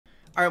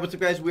Alright, what's up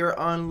guys? We are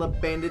on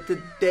BANDIT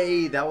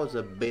today. That was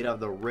a bait off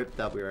the rip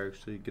that we are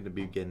actually going to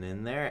be getting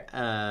in there.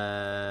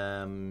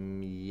 Yeah,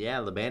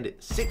 BANDIT.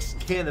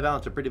 6K in the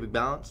balance, a pretty big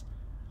balance.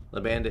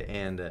 BANDIT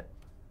and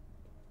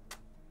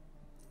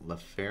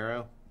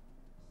LaFaro.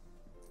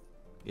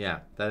 Yeah,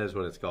 that is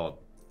what it's called.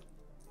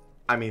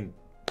 I mean,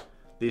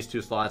 these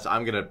two slots,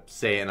 I'm going to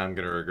say it and I'm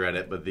going to regret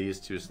it, but these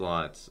two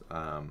slots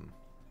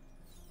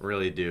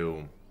really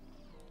do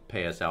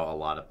pay us out a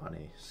lot of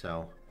money.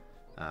 So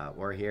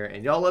we're here,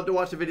 and y'all love to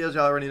watch the videos.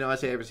 Y'all already know I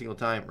say every single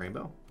time.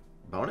 Rainbow?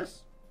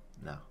 Bonus?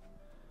 No.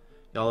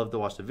 Y'all love to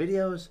watch the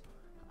videos.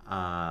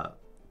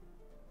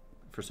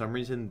 For some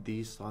reason,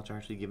 these slots are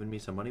actually giving me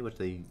some money, which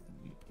they,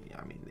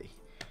 I mean,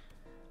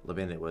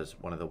 BANDIT was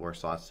one of the worst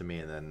slots to me,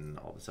 and then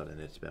all of a sudden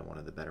it's been one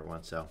of the better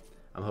ones. So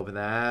I'm hoping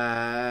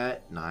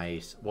that,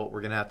 nice. Well,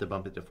 we're going to have to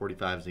bump it to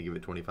 45s and give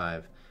it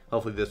 25.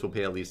 Hopefully this will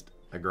pay at least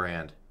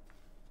 $1,000.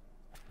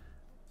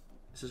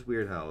 This is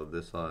weird how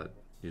this slot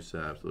used to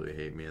absolutely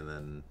hate me, and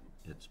then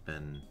it's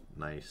been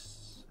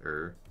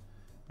nicer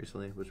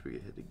recently, which we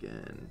get hit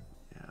again.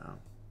 Yeah.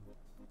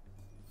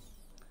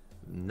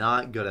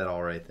 Not good at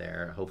all right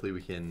there. Hopefully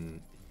we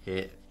can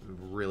hit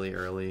really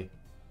early,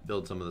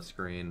 build some of the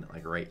screen,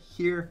 like right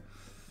here.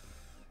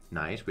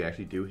 Nice. We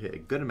actually do hit a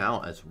good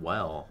amount as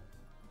well.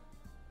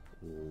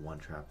 One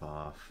trap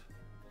off.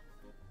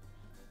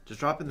 Just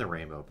drop in the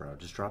rainbow, bro.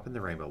 Just drop in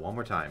the rainbow one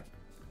more time.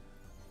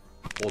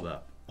 Hold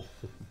up.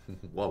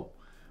 Whoa.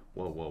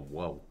 Whoa, whoa,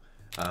 whoa.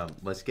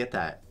 Let's get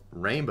that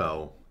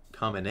rainbow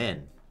coming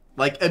in.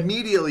 Like,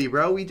 immediately,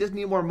 bro. We just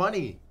need more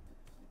money.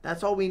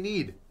 That's all we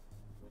need.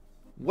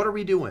 What are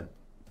we doing?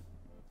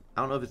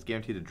 I don't know if it's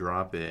guaranteed to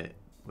drop it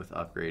with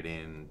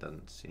upgrading.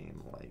 Doesn't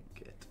seem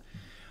like it.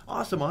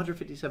 Awesome,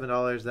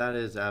 $157. That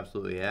is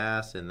absolutely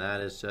ass, and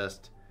that is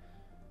just,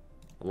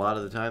 a lot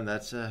of the time,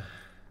 that's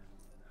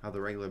how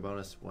the regular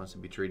bonus wants to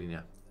be treating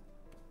you.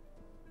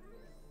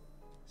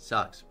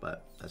 Sucks,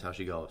 but that's how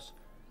she goes.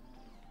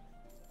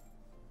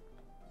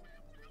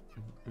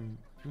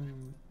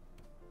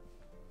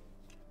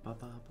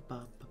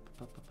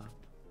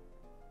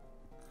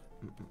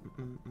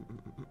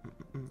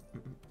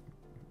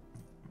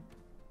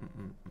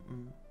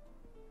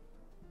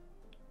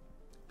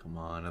 Come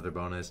on, another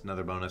bonus,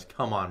 another bonus.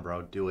 Come on,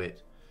 bro, do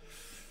it.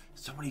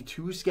 So many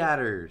two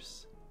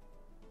scatters.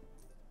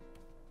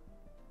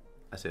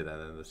 I say that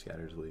and then the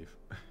scatters leave.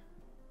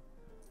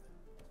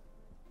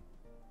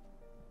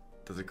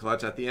 Does it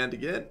clutch at the end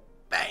again?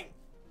 Bang!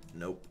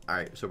 Nope.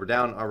 Alright, so we're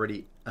down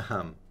already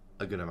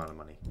a good amount of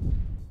money.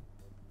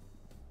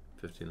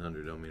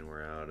 1,500 don't mean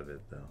we're out of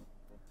it, though.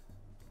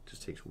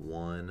 Just takes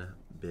one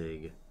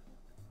big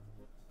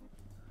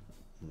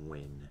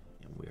win,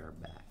 and we are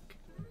back.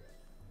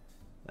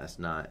 That's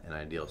not an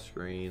ideal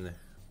screen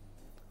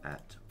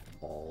at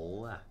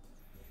all.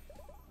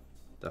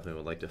 Definitely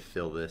would like to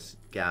fill this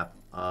gap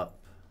up.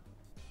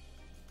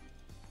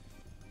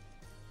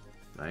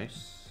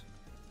 Nice.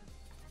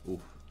 Ooh,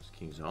 this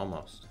king's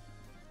almost.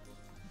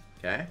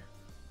 Okay.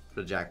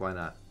 Put a jack, why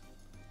not?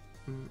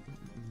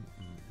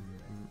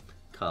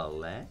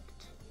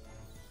 Collect.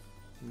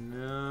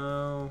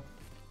 No.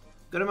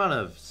 Good amount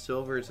of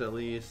silvers at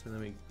least, and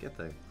then we get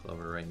the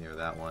clover right near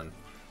that one.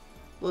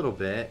 A little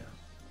bit.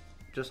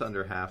 Just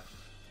under half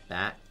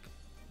back.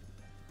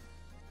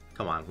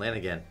 Come on, land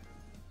again.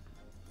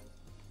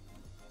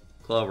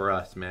 Clover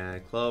us,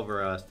 man.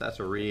 Clover us. That's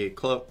a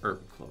clover.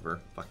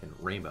 Fucking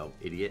rainbow,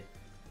 idiot.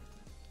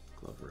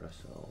 Clover us.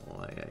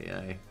 Oh,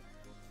 aye.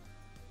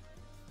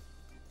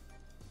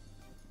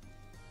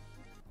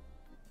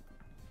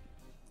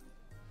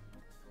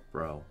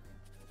 Bro.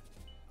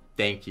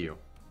 Thank you.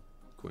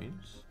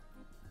 Queens.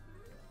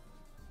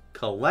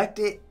 Collect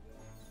it.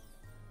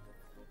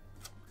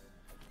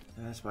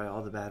 That's by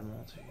all the bad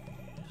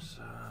multis.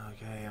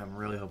 Okay, I'm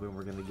really hoping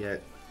we're going to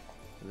get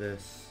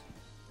this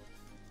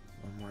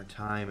one more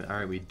time.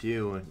 Alright, we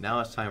do.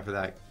 Now it's time for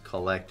that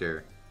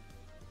collector.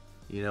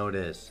 You know it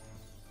is.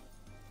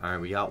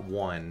 Alright, we got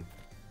one.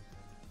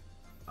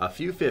 A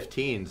few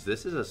 15s.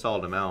 This is a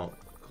solid amount.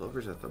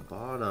 Clover's at the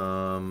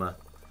bottom.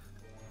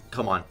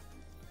 Come on.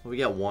 We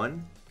got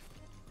one.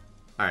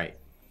 Alright.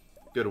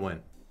 Good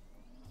win.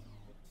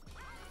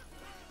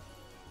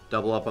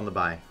 Double up on the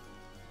buy.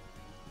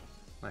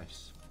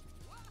 Nice.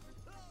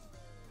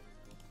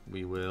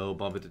 We will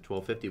bump it to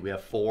 $1,250. We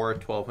have 4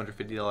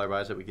 $1,250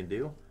 buys that we can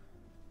do.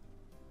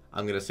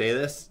 I'm going to say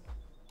this,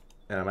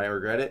 and I might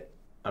regret it.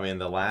 I mean,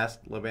 the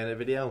last BANDIT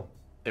video,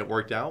 it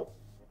worked out.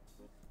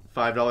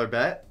 $5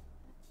 bet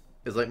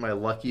is like my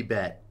lucky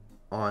bet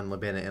on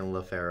BANDIT and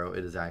LaFaro.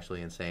 It is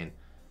actually insane.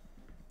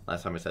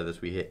 Last time I said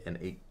this, we hit an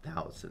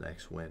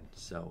 8,000x win.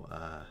 So,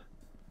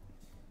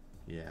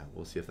 yeah,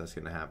 we'll see if that's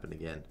going to happen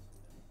again.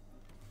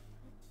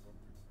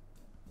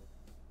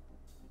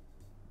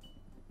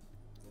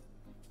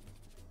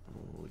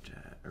 Oh,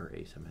 Jack, or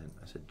ace, I meant.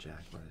 I said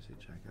Jack. Why did I say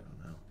Jack? I don't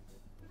know.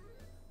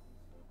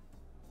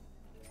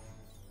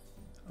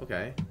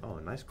 Okay. Oh,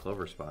 a nice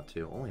clover spot,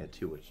 too. Only had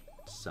 2, which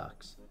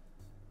sucks.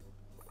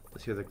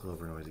 Let's hear the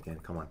clover noise again.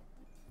 Come on.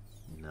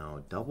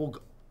 No,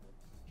 double.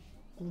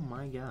 Oh,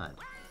 my God.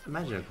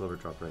 Imagine a clover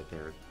drop right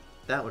there.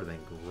 That would have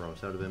been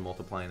gross. That would have been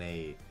multiplying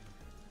a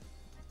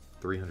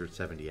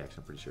 370x,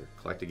 I'm pretty sure.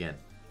 Collect again.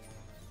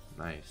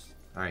 Nice.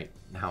 Alright,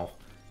 now,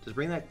 just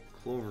bring that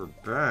clover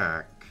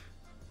back.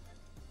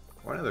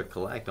 Or another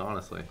collect,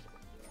 honestly.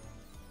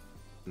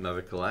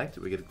 Another collect.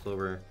 We get a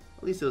clover.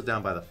 At least it was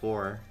down by the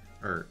 4.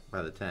 Or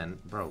by the 10.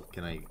 Bro,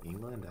 can I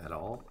England at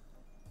all?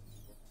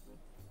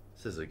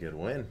 This is a good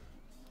win.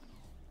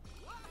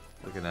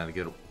 Looking at a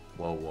good...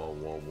 Whoa, whoa,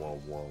 whoa,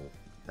 whoa, whoa.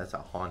 That's a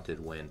haunted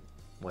win.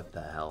 What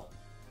the hell?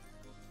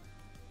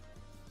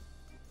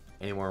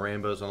 Any more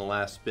rainbows on the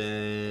last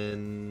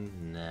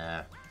spin?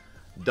 Nah.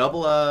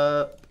 Double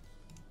up.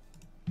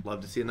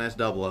 Love to see a nice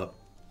double up.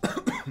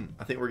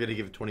 I think we're going to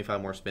give it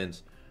 25 more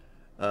spins.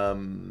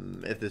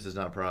 If this is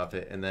not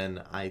profit. And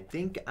then I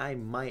think I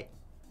might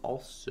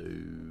also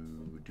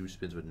do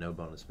spins with no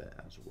bonus bet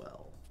as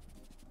well.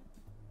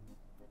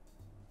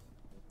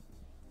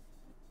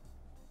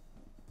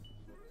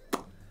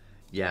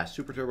 Yeah,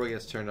 Super Turbo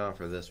gets turned on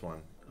for this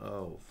one.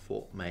 Oh,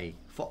 fuck me.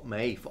 Fuck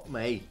me. Fuck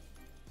me.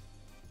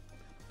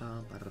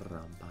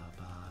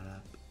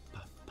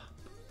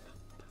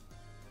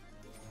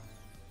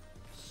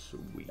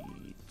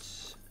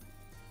 Sweet.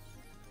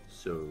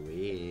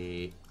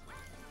 Sweet.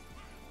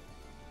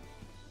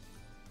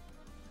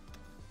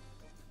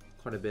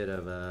 Quite a bit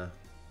of,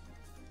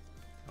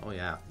 oh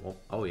yeah. Well,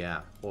 oh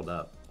yeah. Hold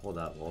up. Hold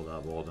up. Hold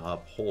up. Hold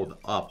up. Hold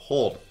up.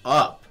 Hold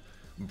up.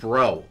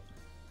 Bro.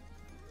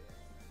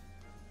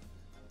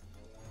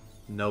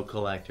 No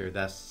collector.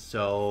 That's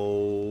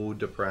so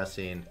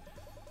depressing.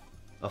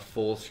 A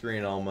full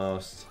screen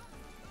almost.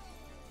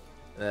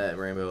 That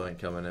rainbow ain't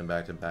coming in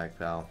back to back,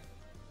 pal.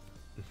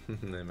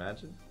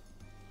 Imagine.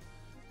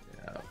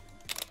 Yeah.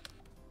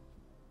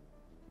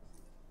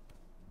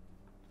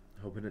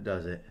 Hoping it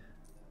does it.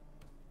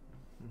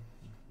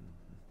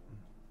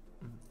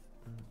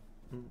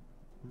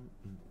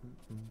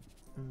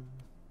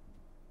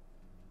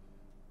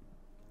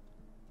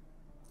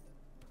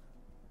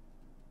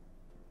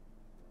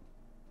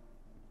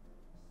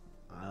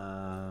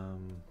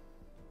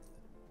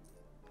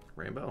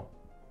 Rainbow.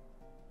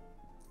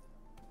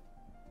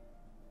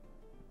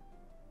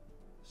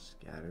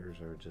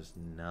 Scatters are just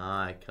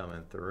not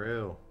coming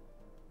through.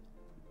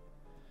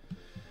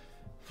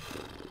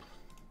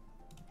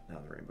 Now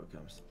the rainbow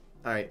comes.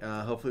 Alright,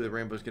 hopefully the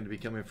rainbow's going to be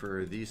coming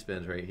for these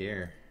spins right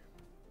here.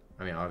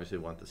 I mean, obviously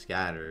we want the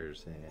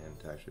scatters and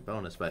to actually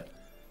bonus, but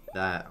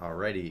that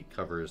already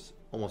covers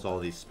almost all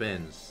these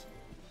spins.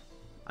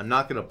 I'm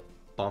not going to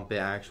bump it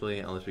actually,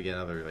 unless we get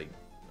another like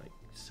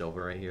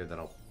silver right here, then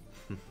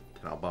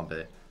I'll bump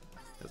it.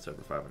 That's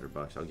over 500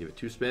 bucks. I'll give it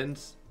 2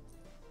 spins.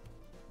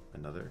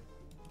 Another.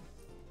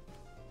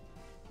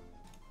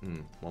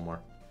 One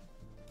more.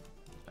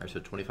 Alright,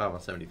 so 25 on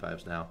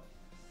 75s now.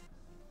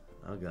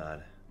 Oh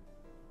god.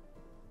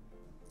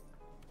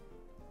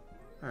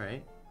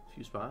 Alright, a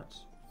few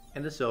spots.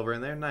 And a silver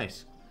in there,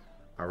 nice.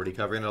 Already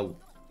covering a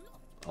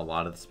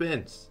lot of the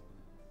spins.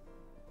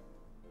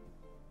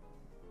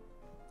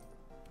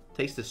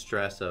 Takes the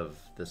stress of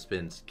the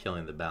spins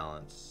killing the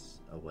balance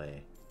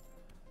away.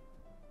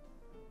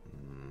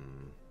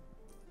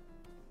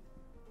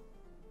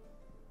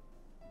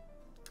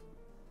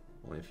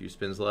 Only a few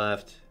spins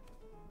left.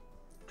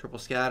 Triple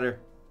scatter.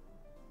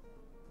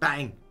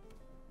 Bang!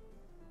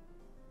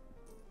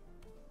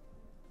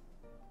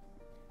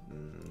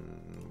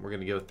 We're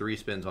going to go 3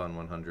 spins on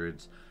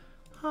 100s.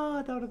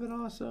 Ah, that would have been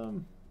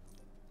awesome.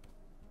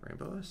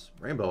 Rainbow us?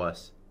 Rainbow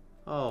us.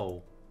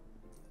 Oh.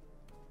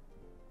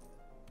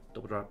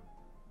 Double drop.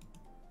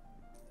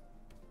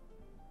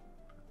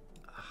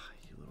 Ah,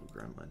 you little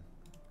gremlin.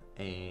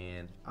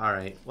 And,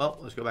 alright. Well,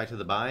 let's go back to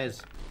the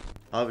buys.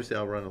 Obviously,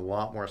 I'll run a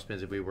lot more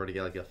spins if we were to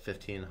get like a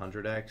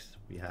 1500x.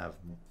 We have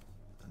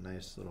a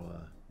nice little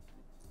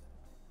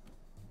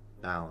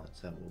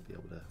balance that we'll be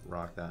able to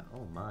rock that.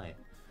 Oh my.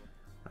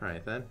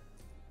 Alright then.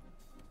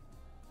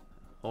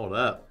 Hold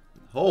up.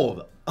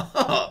 Hold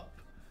up.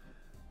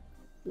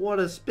 What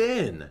a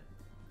spin.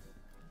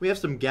 We have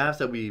some gaps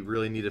that we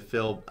really need to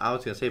fill. I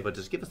was going to say, but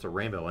just give us the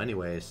rainbow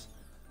anyways.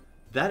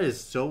 That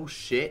is so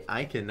shit.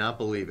 I cannot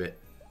believe it.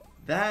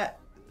 That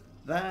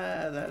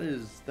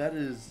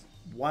is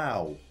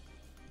wow.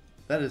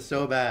 That is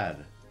so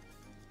bad.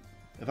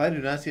 If I do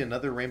not see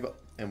another rainbow,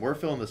 and we're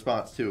filling the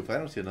spots too. If I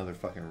don't see another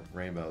fucking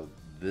rainbow,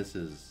 this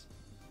is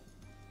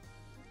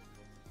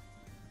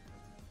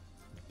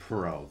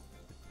pro.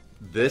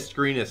 This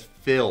screen is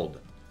filled.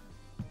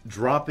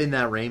 Drop in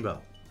that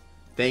rainbow.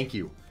 Thank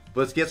you.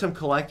 But let's get some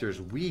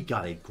collectors. We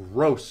got a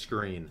gross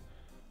screen.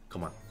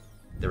 Come on.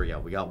 There we go.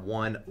 We got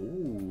one.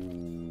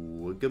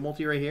 Ooh, a good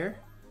multi right here.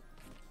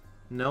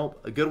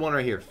 Nope. A good one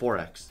right here.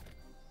 4x.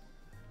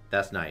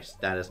 That's nice.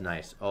 That is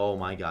nice. Oh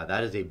my god.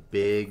 That is a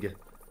big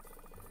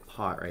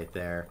pot right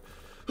there.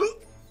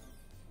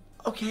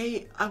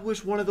 Okay. I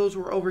wish one of those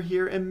were over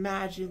here.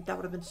 Imagine. That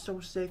would have been so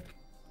sick.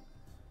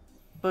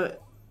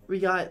 But we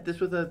got this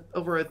with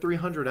over a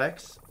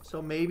 300x.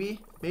 So maybe.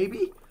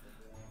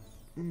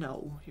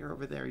 No. You're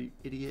over there, you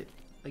idiot.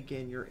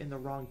 Again, you're in the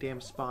wrong damn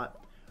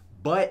spot.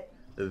 But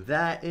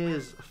That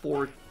is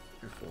four.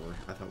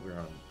 I thought we were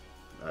on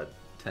a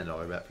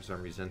 $10 bet for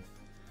some reason.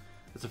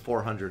 It's a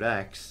 400x.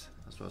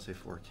 I was supposed to say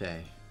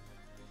 4K.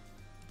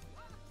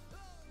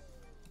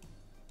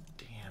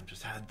 Damn,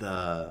 just had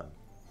the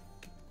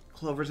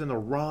clovers in the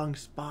wrong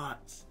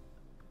spots.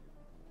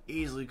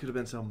 Easily could have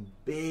been some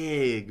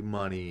big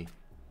money.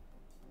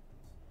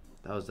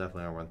 That was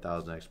definitely our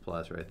 1000x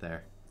plus right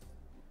there.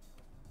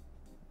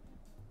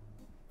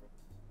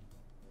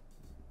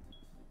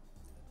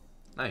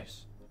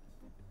 Nice.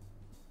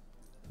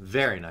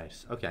 Very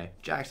nice. Okay,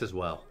 jacks as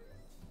well.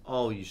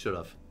 Oh, you should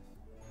have.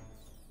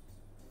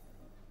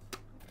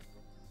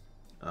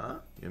 You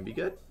gonna be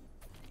good?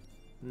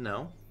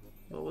 No.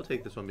 But we'll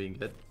take this one being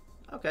good.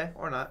 Okay,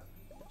 or not.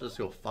 Let's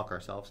go fuck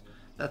ourselves.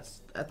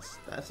 That's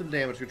some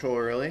damage control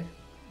early.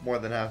 More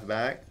than half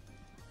back.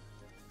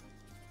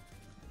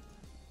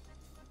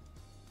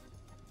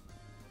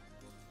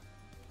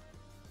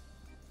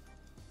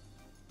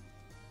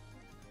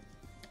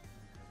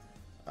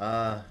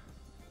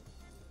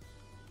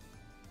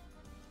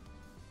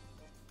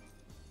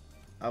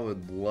 I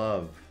would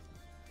love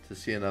to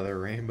see another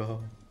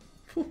rainbow.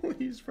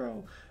 Please,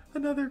 bro.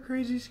 Another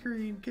crazy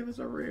screen. Give us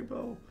a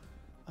rainbow.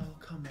 Oh,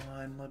 come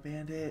on, my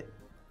bandit.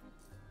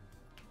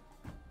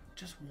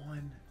 Just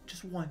one.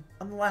 Just one.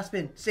 On the last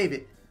spin. Save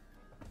it.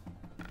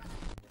 I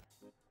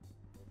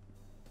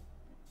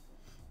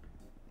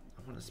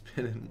want to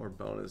spin in more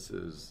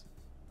bonuses.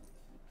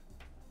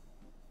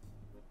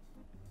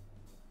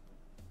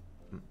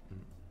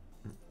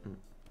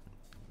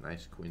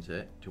 Nice. Queen's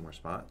hit. 2 more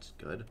spots.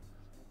 Good.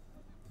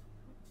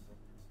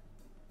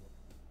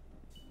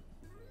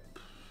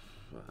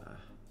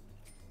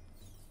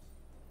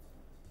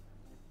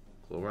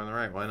 Clover on the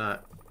right. Why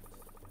not?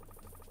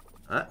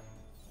 Huh?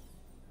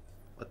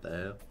 What the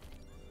hell?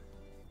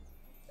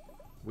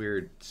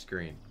 Weird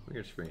screen.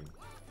 Weird screen.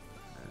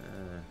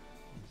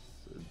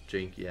 It's a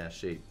janky ass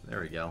shape.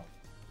 There we go.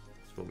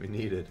 That's what we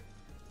needed.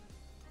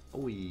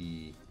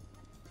 Oi.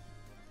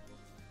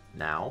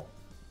 Now.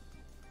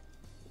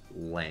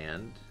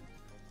 Land.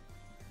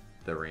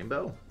 The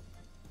rainbow.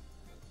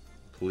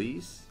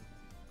 Please.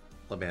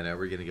 Labanda,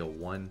 we're gonna go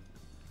one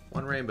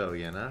rainbow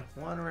again, huh?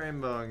 One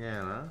rainbow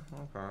again, huh?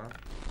 Okay.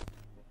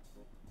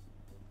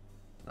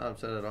 Not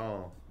upset at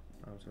all.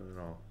 Not upset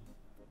at all.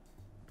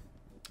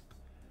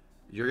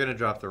 You're gonna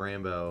drop the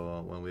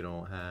rainbow when we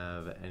don't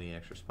have any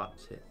extra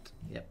spots hit.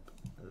 Yep.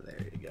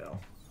 There you go.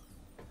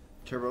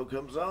 Turbo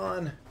comes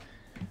on.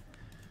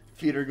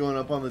 Feet are going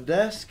up on the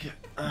desk.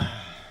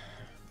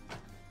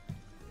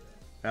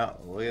 Oh,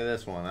 look at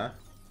this one, huh?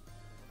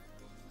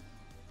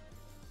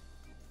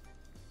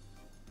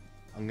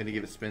 I'm gonna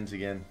give it spins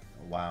again.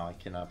 Wow, I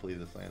cannot believe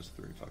this lands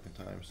 3 fucking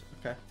times.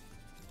 Okay.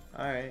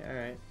 Alright,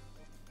 alright.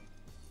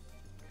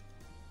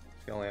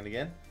 It's gonna land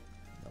again?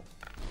 Nope.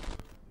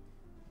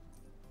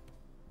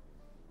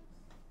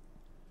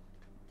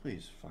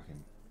 Please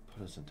fucking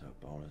put us into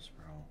a bonus,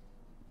 bro.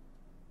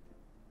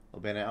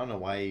 Well, Ben, I don't know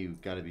why you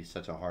gotta be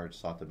such a hard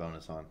slot to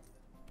bonus on.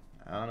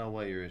 I don't know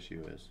what your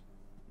issue is.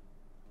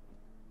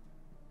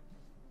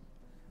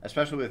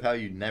 Especially with how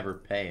you never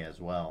pay as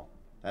well.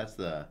 That's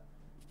the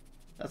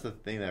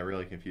thing that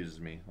really confuses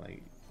me.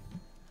 Like,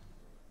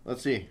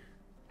 let's see.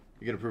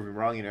 You're gonna prove me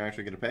wrong and you're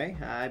actually gonna pay?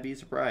 I'd be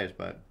surprised,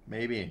 but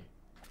maybe.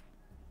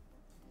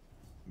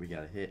 We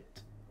got a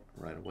hit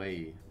right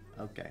away.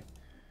 Okay.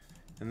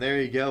 And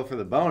there you go for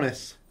the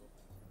bonus.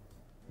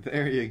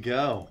 There you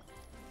go.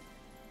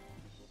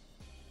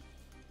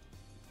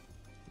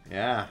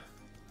 Yeah.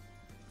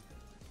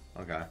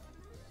 Okay.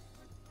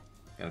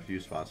 Got a few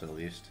spots at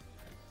least.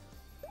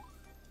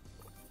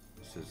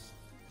 This is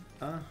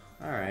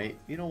alright.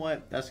 You know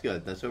what? That's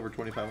good. That's over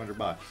 2,500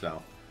 bucks,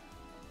 so.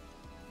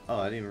 Oh,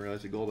 I didn't even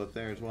realize the gold up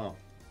there as well.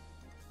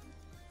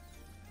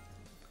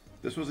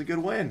 This was a good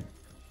win.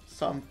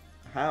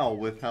 Somehow,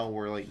 with how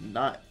we're like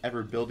not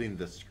ever building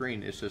the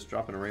screen, it's just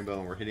dropping a rainbow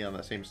and we're hitting on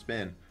that same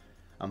spin.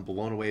 I'm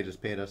blown away it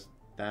just paid us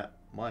that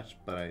much,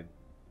 but I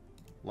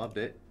loved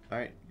it.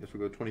 Alright, guess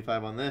we'll go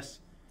 25 on this.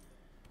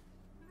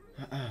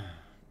 And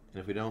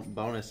if we don't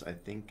bonus, I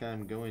think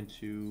I'm going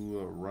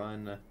to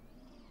run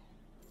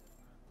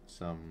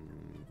some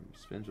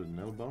spins with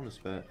no bonus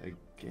bet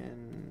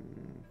again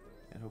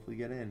and hopefully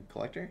get in.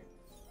 Collector?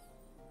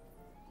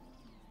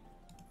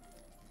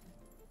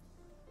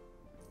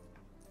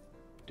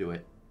 Do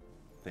it.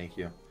 Thank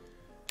you.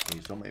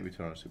 Please don't make me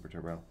turn on a super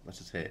turbo. Let's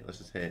just hit. Let's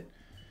just hit.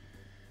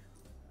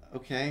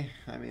 Okay,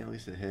 I mean at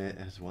least it hit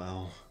as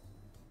well.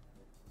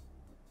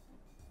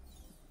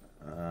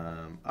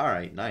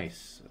 Alright,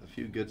 nice. A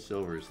few good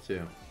silvers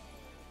too.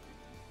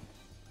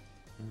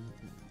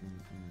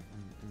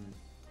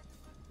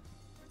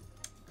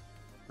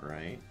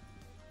 Right.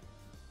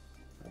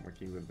 One more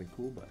king would have been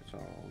cool, but it's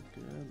all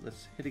good.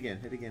 Let's hit again,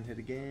 hit again, hit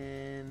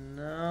again.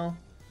 No.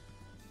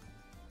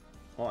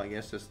 Well, I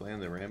guess just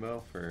land the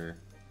rainbow for...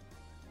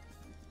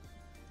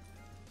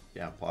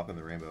 Yeah, plop in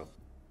the rainbow.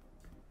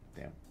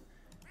 Damn.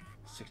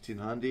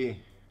 1600.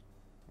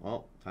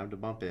 Well, time to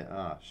bump it.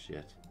 Ah,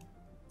 shit.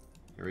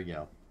 Here we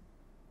go.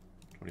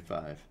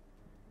 25.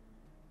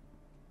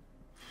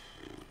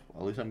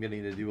 At least I'm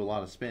getting to do a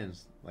lot of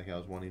spins like I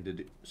was wanting to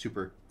do.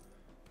 Super.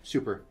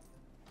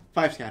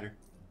 5 scatter.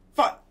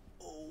 5.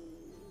 Oh,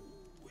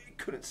 it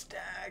couldn't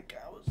stack.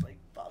 I was like,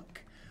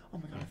 fuck. Oh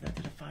my god, if that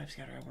did a 5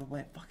 scatter, I would have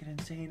went fucking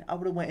insane. I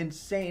would have went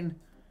insane.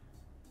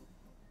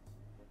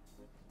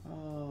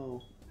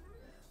 Oh.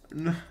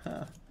 No.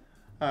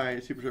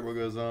 Alright, Super Turbo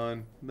goes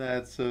on.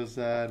 That's so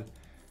sad.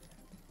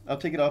 I'll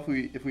take it off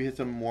if we hit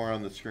some more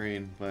on the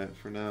screen, but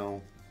for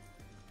now...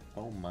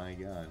 Oh my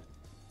god.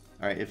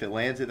 Alright, if it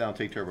lands it, then I'll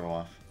take Turbo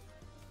off.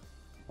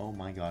 Oh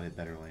my god, it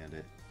better land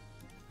it.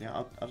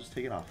 Yeah, I'll just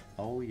take it off.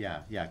 Oh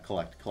yeah, yeah,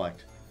 collect.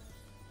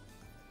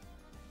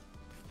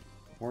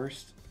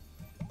 Worst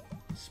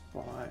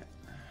spot.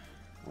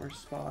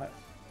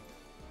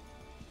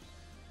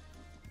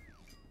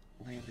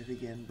 Land it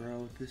again,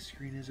 bro. This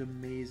screen is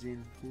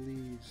amazing.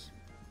 Please.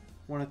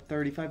 Want a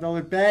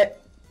 $35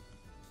 bet?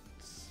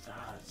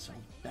 That's so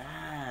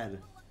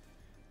bad.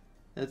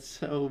 That's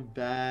so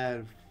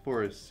bad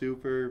for a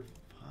super.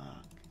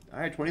 Fuck.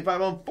 Alright,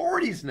 25 on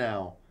 40s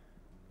now.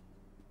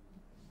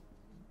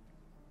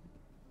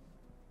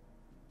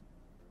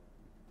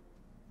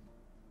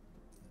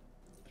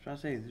 I was trying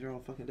to say, these are all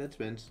fucking dead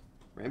spins.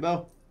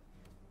 Rainbow?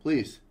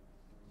 Please.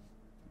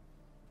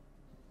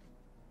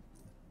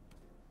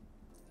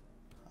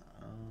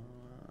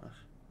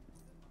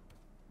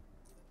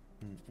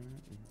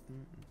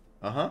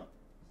 Uh-huh.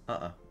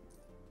 Would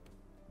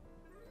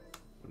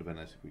have been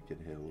nice if we could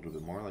hit a little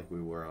bit more like we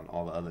were on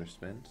all the other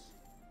spins.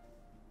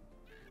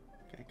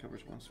 Okay,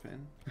 covers 1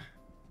 spin.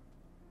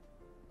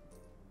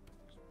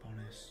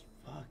 Bonus.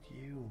 Fuck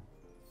you.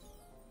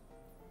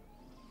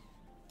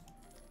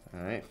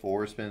 Alright,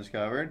 4 spins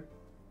covered.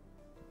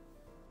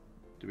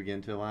 Do we get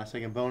into the last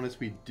second bonus?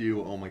 We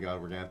do. Oh my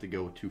god, we're going to have to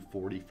go to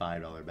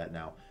 $45 bet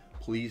now.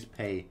 Please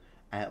pay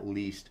at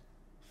least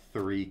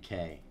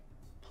 3K.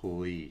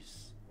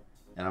 Please.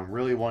 And I'm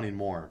really wanting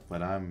more,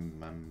 but I'm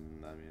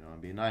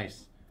being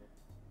nice.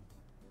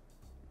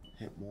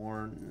 Hit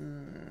more.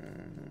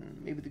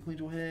 Maybe the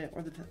queens will hit,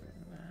 or the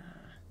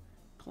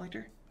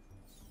collector.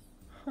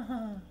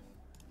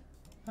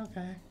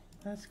 Okay,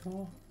 that's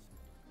cool.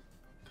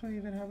 Could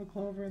even have a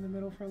clover in the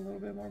middle for a little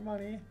bit more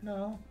money.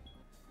 No.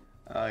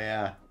 Oh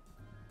yeah.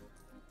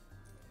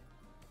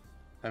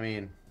 I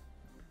mean,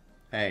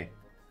 hey,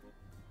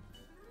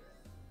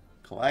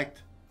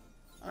 collect.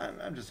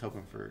 I'm just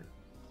hoping for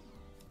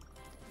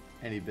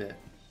any bit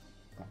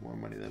of more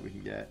money that we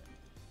can get.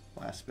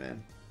 Last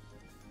spin.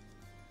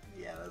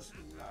 Yeah, that's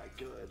not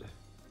good.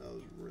 That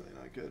was really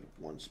not good.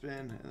 1 spin,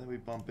 and then we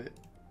bump it.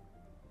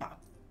 Pop.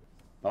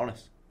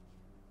 Bonus.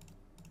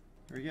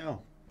 Here we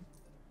go.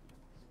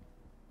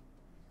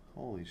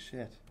 Holy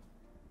shit.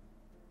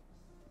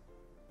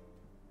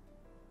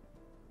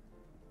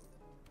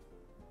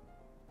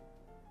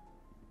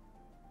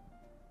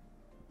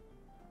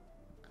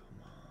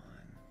 Come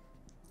on.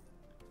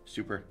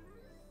 Super.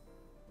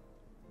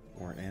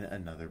 We're in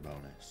another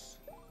bonus.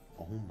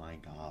 Oh my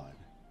god.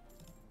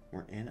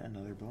 We're in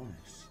another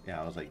bonus.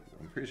 Yeah, I was like,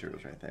 I'm pretty sure it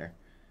was right there.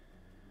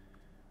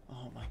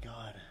 Oh my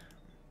god.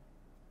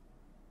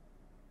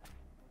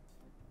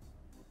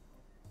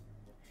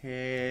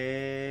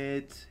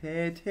 Hit.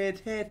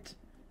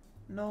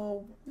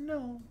 No.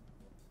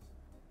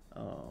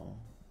 Oh.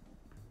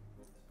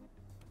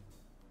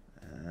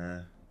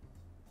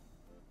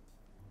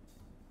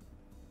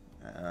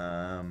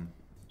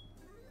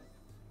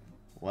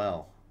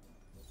 Well.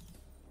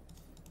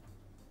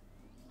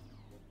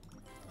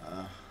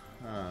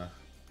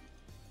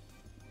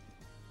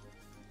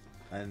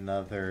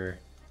 Another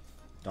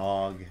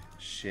dog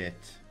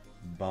shit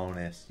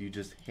bonus. You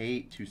just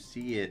hate to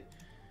see it.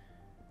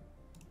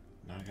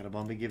 Now I gotta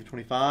bump and give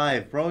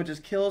 25. Bro, it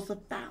just kills the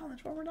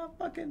balance, bro. We're not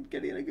fucking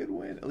getting a good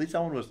win. At least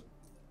that one was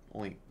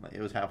only,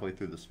 it was halfway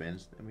through the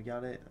spins and we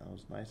got it. That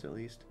was nice at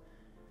least.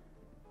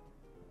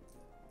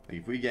 Like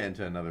if we get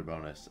into another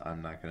bonus,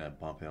 I'm not gonna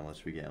bump it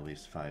unless we get at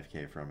least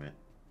 5K from it.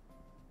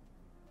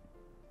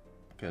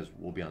 Because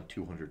we'll be on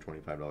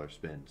 $225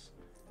 spins.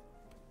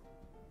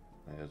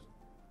 That is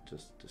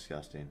just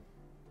disgusting.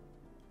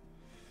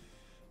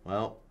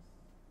 Well,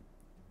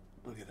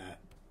 look at that.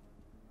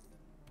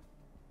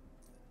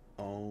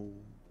 Oh,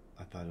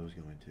 I thought it was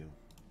going to.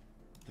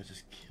 That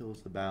just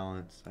kills the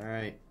balance.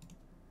 Alright.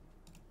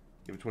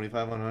 Give it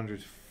 25 on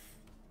 100s.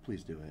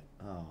 Please do it.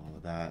 Oh,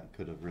 that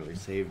could have really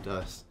saved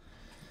us.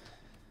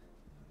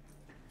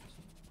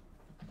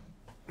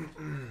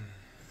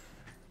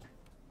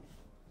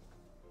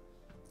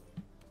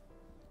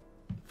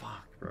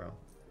 Fuck, bro.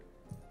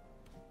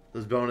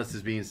 Those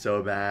bonuses being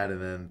so bad,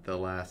 and then the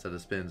last set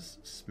of spins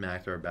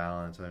smacked our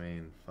balance. I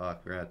mean,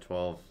 fuck, we're at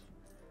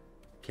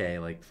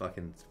 12K like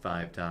fucking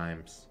 5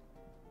 times.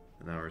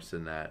 And now we're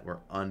sitting at, we're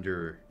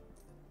under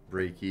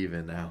break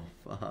even now.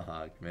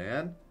 Fuck,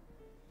 man.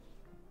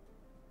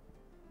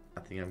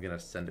 I think I'm going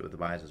to send it with the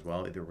buys as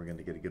well. Either we're going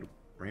to get a good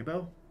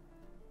rainbow.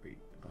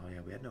 Oh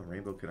yeah, we had no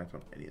rainbow connect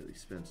on any of these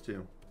spins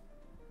too.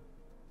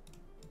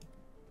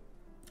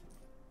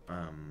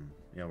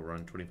 Yeah, we'll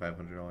run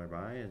 $2,500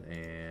 buy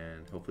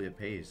and hopefully it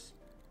pays.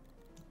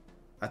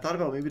 I thought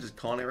about maybe just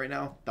calling it right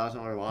now.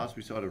 $1,000 loss.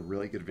 We still had a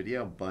really good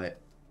video, but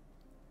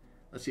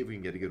let's see if we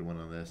can get a good one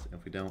on this.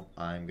 If we don't,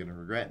 I'm going to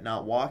regret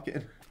not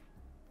walking.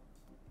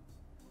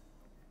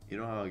 You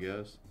know how it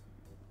goes.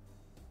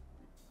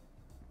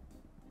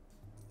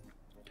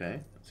 Okay,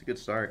 that's a good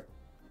start.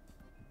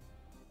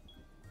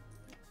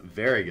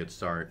 Very good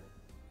start.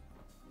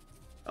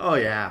 Oh,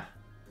 yeah.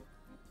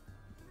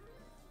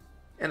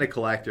 And a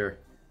collector.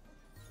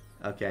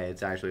 Okay,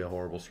 it's actually a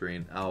horrible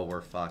screen. Oh,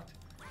 we're fucked.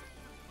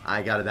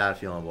 I got a bad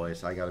feeling,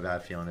 boys. I got a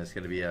bad feeling. It's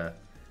going to be a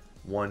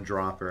one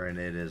dropper, and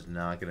it is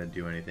not going to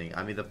do anything.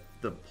 I mean,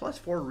 the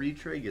 +4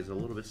 retrig is a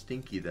little bit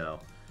stinky,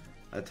 though.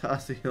 I'll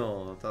toss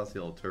the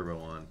old turbo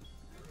on.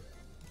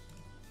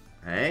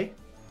 Hey?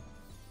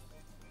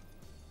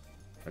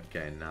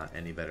 Okay, not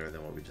any better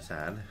than what we just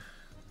had.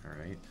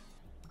 Alright.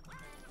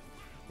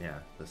 Yeah,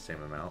 the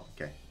same amount.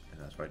 Okay, and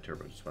that's why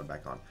turbo just went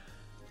back on.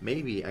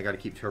 Maybe I got to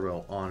keep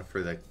turbo on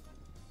for the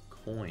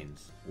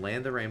coins.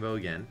 Land the rainbow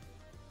again.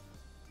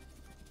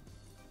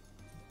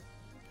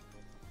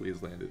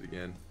 Please land it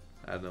again.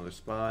 Add another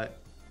spot.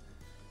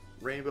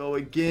 Rainbow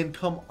again.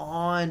 Come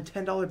on.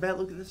 $10 bet.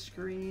 Look at the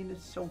screen.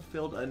 It's so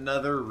filled.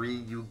 Another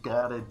You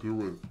gotta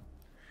do it.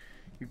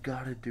 You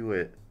gotta do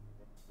it.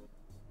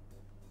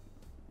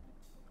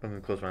 I'm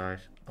gonna close my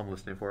eyes. I'm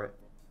listening for it.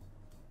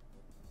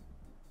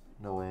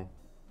 No way.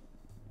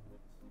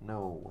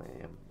 No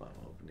way. I'm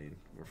opening.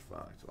 We're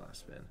fucked.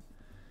 Last spin.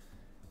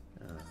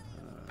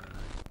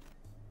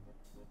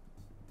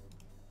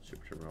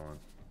 Super turbo on.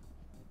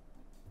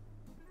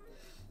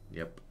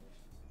 Yep.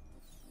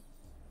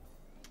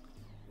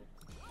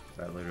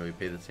 That literally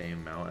paid the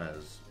same amount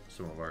as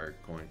some of our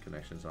coin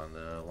connections on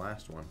the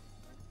last one.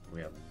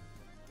 We have.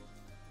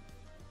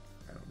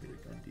 I don't need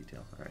a gun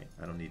detail. Alright,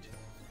 I don't need to.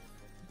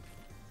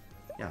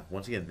 Yeah,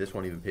 once again, this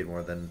one even paid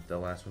more than the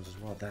last ones as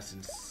well. That's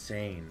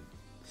insane.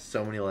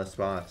 So many less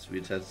spots. We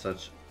just had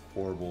such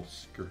horrible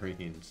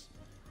screens.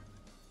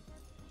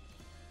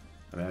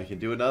 I mean, I can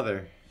do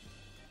another.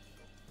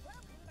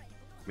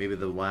 Maybe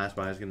the last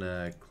buy is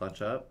gonna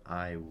clutch up.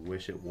 I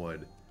wish it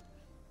would.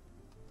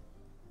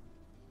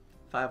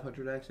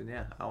 500x, and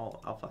yeah,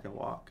 I'll fucking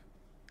walk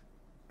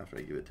after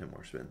I give it 10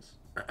 more spins.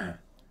 My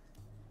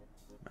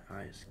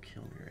eyes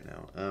kill me right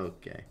now.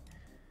 Okay.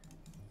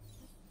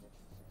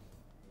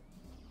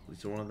 At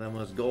least one of them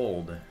was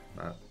gold.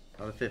 Not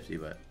a 50,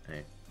 but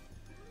hey.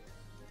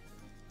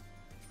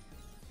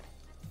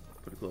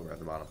 Put a clover at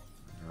the bottom.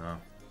 Oh.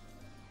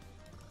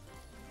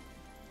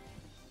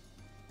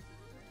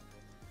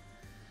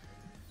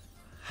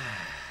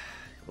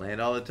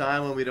 Land all the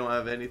time when we don't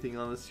have anything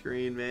on the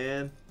screen,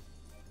 man.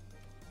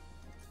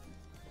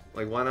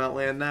 Like, why not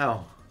land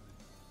now?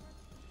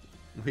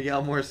 We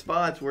got more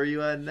spots. Where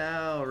you at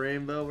now,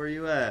 Rainbow? Where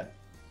you at?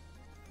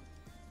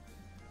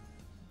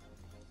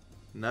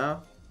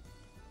 No?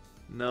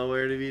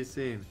 Nowhere to be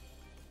seen.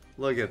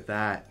 Look at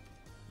that.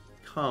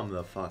 Come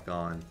the fuck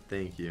on.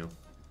 Thank you.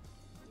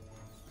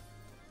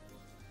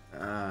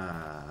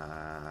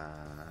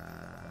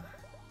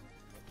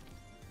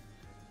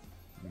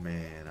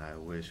 Man, I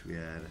wish we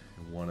had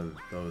one of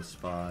those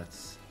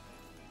spots.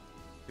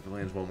 If it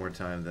lands one more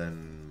time,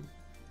 then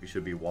we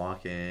should be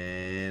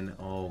walking.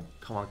 Oh,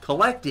 come on.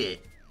 Collect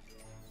it!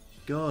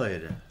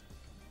 Good.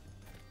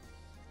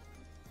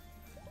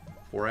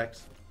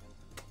 4x.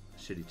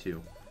 Shitty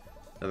 2.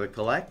 Another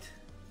collect.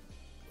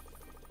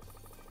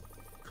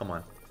 Come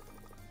on.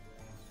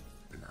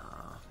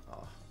 Nah.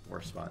 Oh,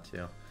 worst spot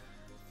too.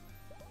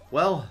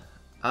 Well,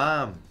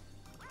 I'm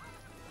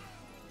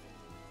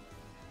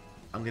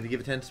gonna give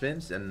it 10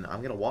 spins and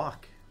I'm gonna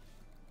walk.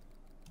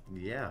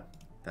 Yeah,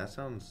 that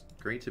sounds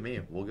great to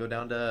me. We'll go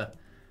down to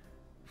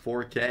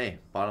 4K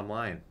bottom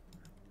line,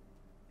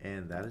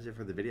 and that is it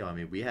for the video. I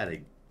mean, we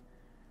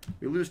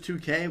lose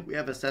 2K. We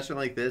have a session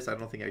like this. I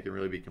don't think I can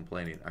really be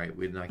complaining. All right,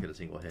 we did not get a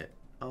single hit.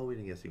 Oh, we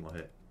didn't get a single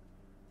hit.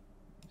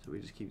 So we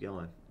just keep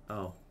going.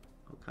 Oh,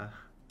 okay.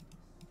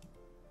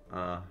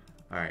 All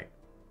right.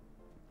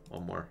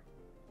 One more.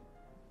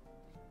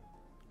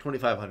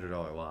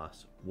 $2,500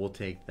 loss. We'll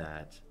take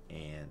that.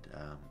 And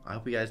I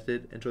hope you guys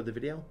did enjoy the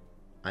video.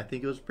 I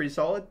think it was pretty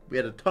solid. We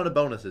had a ton of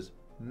bonuses.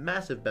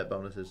 Massive bet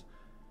bonuses.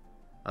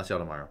 I'll see y'all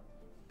tomorrow.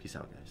 Peace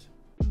out, guys.